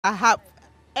I have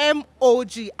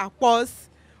MOG Akpors.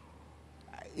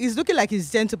 He's looking like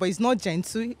he's gentle, but he's not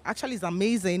gentle. Actually, he's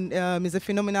amazing. He's a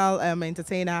phenomenal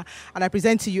entertainer. And I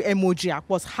present to you MOG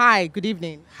Akpors. Hi, good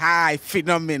evening. Hi,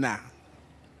 phenomena.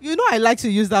 You know I like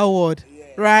to use that word,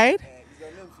 right? Is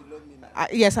your name Philomena?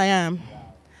 Yes, I am.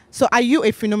 So are you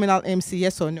a phenomenal MC,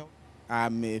 yes or no?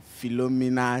 I'm a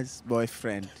Philomena's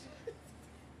boyfriend.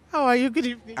 How are you? Good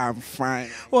evening. I'm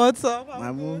fine. What's up?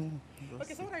 My Good.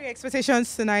 Okay, so what are your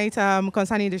expectations tonight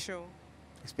concerning the show?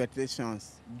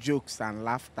 expectations, jokes, and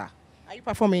laughter. Are you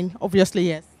performing? Obviously,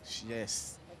 yes.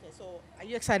 Yes. Okay, so are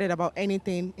you excited about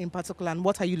anything in particular, and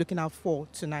what are you looking out for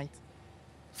tonight?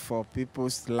 For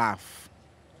people's laugh,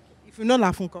 If you know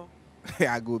Lafunko.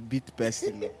 I go beat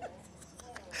person.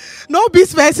 No beat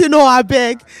person, no, I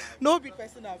beg. No beat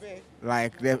person, I beg.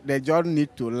 Like they just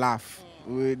need to laugh.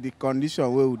 With the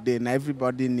condition where we dey,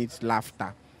 everybody needs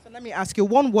laughter. So let me ask you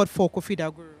one word for Kofi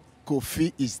Daguru.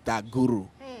 Kofi is the guru.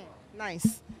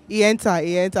 Nice. He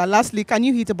enter. Lastly, can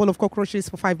you hit a bowl of cockroaches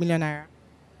for 5 million naira?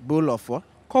 Bowl of what?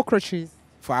 Cockroaches.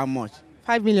 For how much?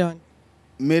 5 million.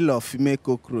 Male or female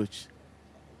cockroach?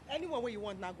 Anyone where you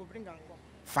want now, go bring and come.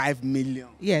 5 million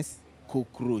Yes.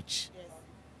 cockroach. Yes.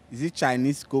 Is it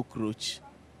Chinese cockroach?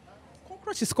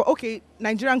 Cockroach is okay.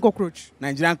 Nigerian cockroach.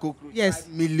 Nigerian cockroach? Yes.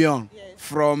 5 million Yes.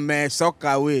 from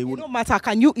soccer way. No matter,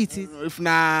 can you eat it? If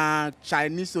na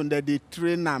Chinese on there, they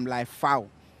train them like fowl.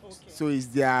 Okay. So it's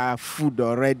their food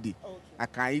already. Okay. I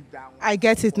can eat that one. I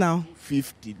get it now.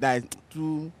 50. That is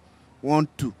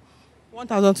 212.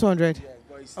 1,200. Yes,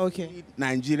 but it's Okay.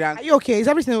 Nigerian. Are you okay? Is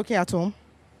everything okay at home?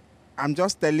 I'm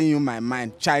just telling you my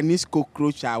mind. Chinese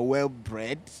cockroach are well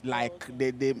bred. Like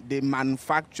they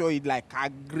manufacture it like a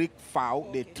Greek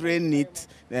fowl. They train it.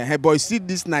 But you see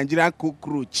this Nigerian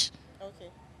cockroach. Okay.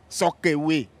 Suck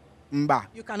away. Mba.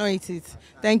 You cannot eat it.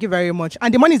 Thank you very much.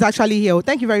 And the money is actually here.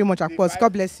 Thank you very much, of course.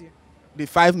 God bless you. The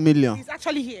 5 million. It's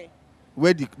actually here.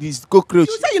 Where this cockroach?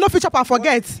 You say you know future and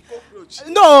forget.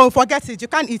 No, forget it. You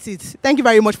can't eat it. Thank you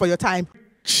very much for your time.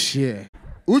 Cheer.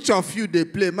 Which of you they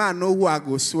play? Man, know who I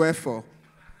go swear for.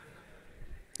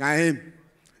 Na him.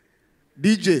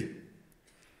 DJ.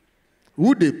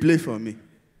 Who they play for me?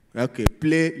 Okay,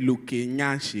 play Luke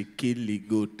Nyansh Kill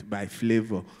Goat by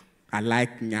Flavor. I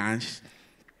like Nyansh.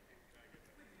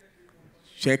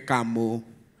 Check Amo.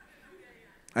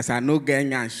 As I know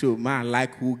Ganyan show, man, I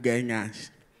like who Ganyan.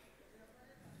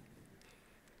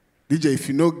 DJ, if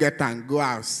you no get and go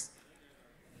house,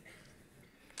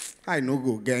 I no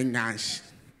go Ganyan.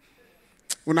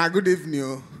 Una good evening.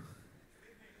 Oh.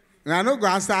 Una no go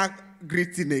answer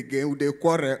greeting again with the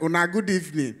quarrel. Una good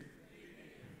evening.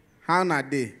 How na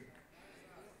day?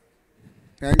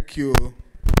 Thank you.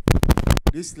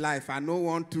 This life, I no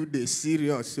want to be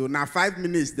serious. So now 5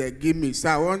 minutes they give me. So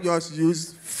I won't just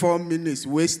use 4 minutes,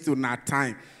 waste to na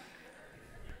time.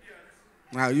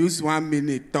 I'll use 1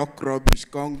 minute, talk rubbish,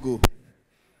 can't go.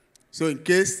 So in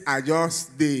case I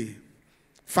just did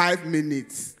 5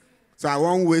 minutes, so I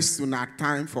won't waste to na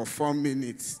time for 4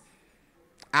 minutes.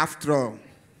 After all,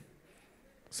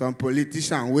 some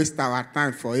politicians waste our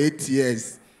time for 8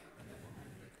 years.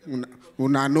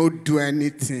 Una no do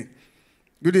anything.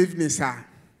 Good evening, sir.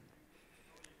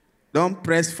 Don't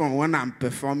press phone when I'm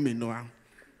performing. No.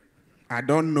 I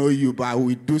don't know you, but I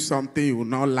will do something you will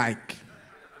not like.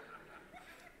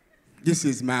 This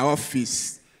is my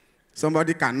office.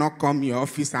 Somebody cannot come in your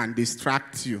office and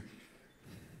distract you.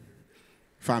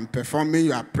 If I'm performing,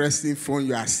 you are pressing phone,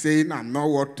 you are saying I'm not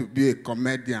what to be a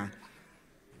comedian.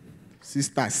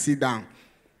 Sister, sit down.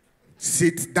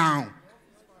 Sit down.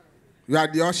 You are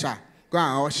the usher. Go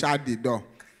and usher the door.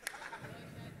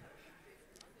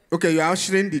 Okay, you are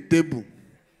ushering the table.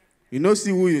 You know,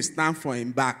 see who you stand for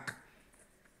in back.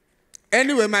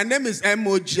 Anyway, my name is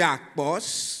MOG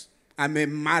Akpors. I'm a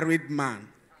married man.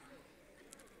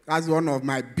 That's one of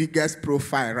my biggest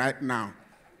profile right now.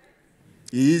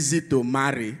 Easy to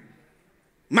marry.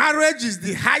 Marriage is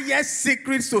the highest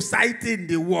secret society in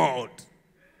the world.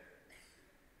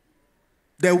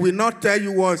 They will not tell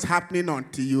you what's happening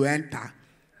until you enter.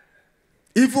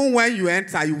 Even when you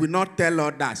enter, you will not tell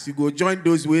others. You go join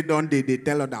those who don't, they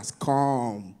tell others,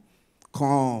 come.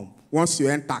 Once you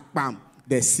enter, bam,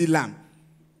 they seal them.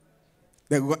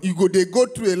 They go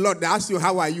through a lot. They ask you,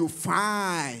 how are you?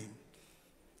 Fine.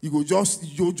 You just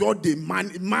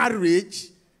the marriage.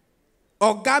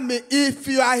 Orgame, if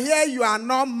you are here, you are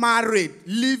not married,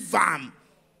 leave them.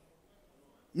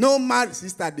 No married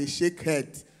sister, they shake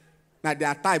head. Now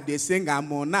their type, they sing, I'm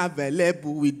not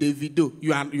available with the video.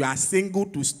 You are single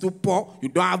to stupor. You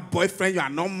don't have boyfriend. You are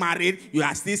not married. You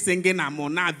are still singing,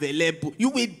 I'm not available. You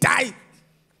will die.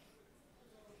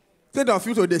 Instead of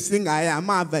you to they sing, I am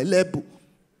available.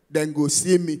 then go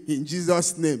see me in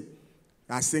Jesus' name.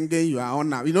 I'm singing your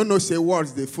honor. You don't know say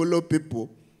words, they follow people.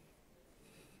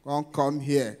 Don't come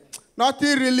here.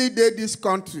 Nothing really did this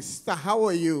country. Sister, how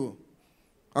are you?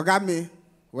 Ogami,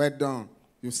 well done.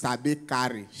 You sabi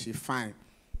carry. She fine.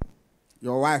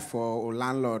 Your wife or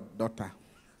landlord daughter?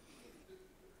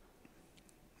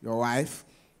 Your wife?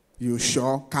 You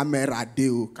sure? Camera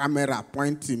deal. Camera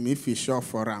pointing me if you sure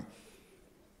for him.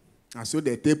 And so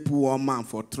they take poor man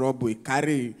for trouble. He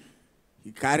carry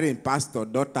pastor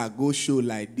daughter go show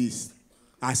like this.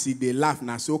 As he they laugh,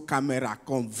 now so camera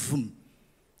come vroom.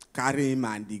 Carry him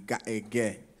and the guy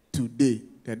again. Today,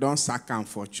 they don't sack him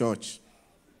for church.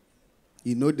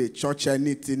 You know the church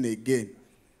anything again.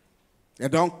 They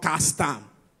don't cast him.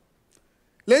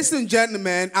 Listen,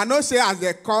 gentlemen, I know say as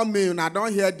they call me, and I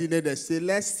don't hear the name, they say,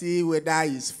 let's see whether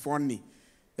it's funny.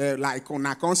 Like when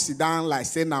I come sit down, like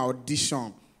say an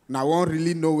audition, and I won't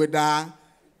really know whether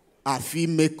I feel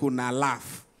make una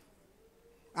laugh.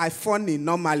 I funny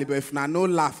normally, but if I no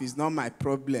laugh, it's not my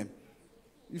problem.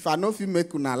 If I know feel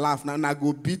make una laugh, now I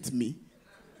go beat me.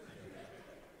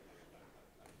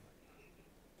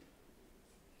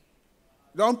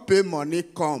 Don't pay money,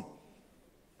 come.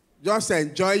 Just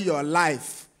enjoy your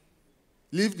life.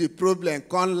 Leave the problem,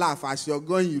 come laugh. As you're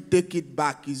going, you take it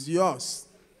back. It's yours.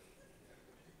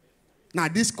 Now,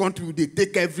 this country, they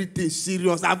take everything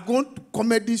serious. I've gone to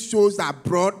comedy shows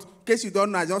abroad. In case you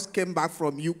don't know, I just came back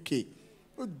from UK.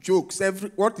 No jokes.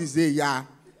 What is it? Yeah.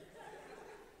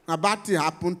 A bad thing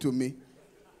happened to me.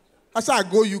 As I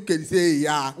go UK, they say,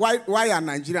 yeah. Why are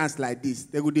Nigerians like this?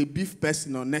 They go, they beef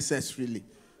person unnecessarily.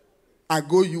 I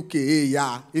go UK,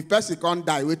 yeah. If person can't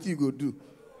die, what you go do?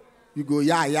 You go,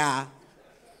 yeah.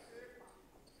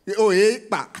 Oh,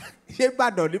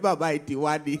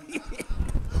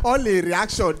 all the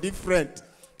reaction different.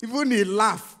 Even he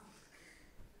laugh.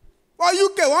 Or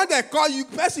UK, when they call you,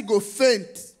 person go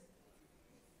faint.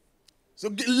 So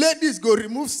ladies go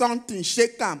remove something,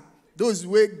 shake them. Those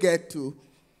way get to.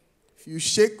 If you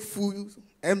shake full,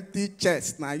 empty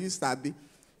chest, now you sabi.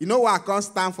 You know what I can't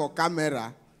stand for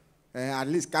camera? At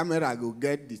least camera go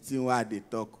get the thing where they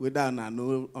talk. Whether I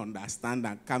no understand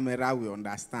and camera will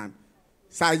understand.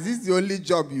 So is this the only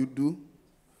job you do?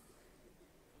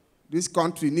 This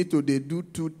country need to do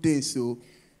two things. So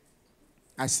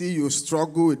I see you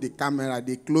struggle with the camera.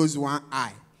 They close one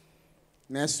eye.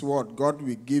 Next word, God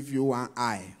will give you one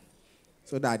eye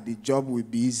so that the job will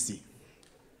be easy.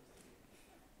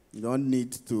 You don't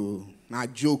need to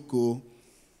not joke.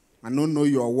 I don't know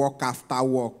your work after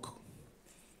work.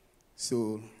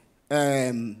 So,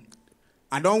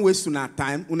 I don't waste una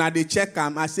time. Una they check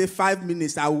I say 5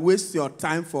 minutes. I waste your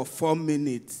time for 4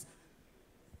 minutes.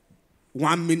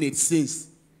 1 minute since.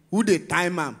 Who they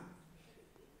time am?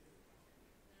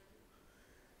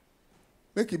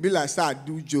 Make it be like say I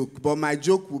do joke, but my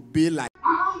joke would be like.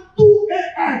 Around 2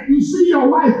 a.m., you see your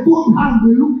wife put hand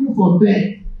be looking for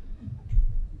bed.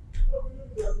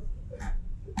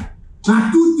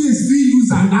 Now 2 things we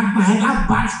use and that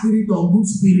bad spirit or good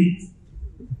spirit.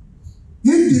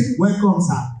 Welcome,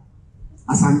 sir.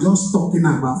 As I'm just talking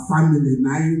about family,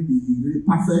 now you be the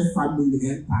perfect family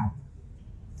entered.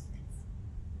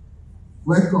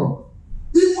 Welcome.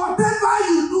 In whatever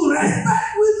you do, respect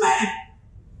women.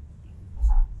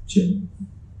 Check.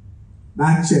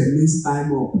 That check needs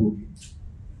time up.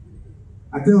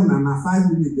 I tell you, now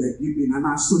 5 minutes they give me, and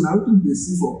I soon I will do the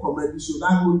see for comedy show.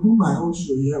 I will do my own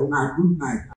show here on a good night.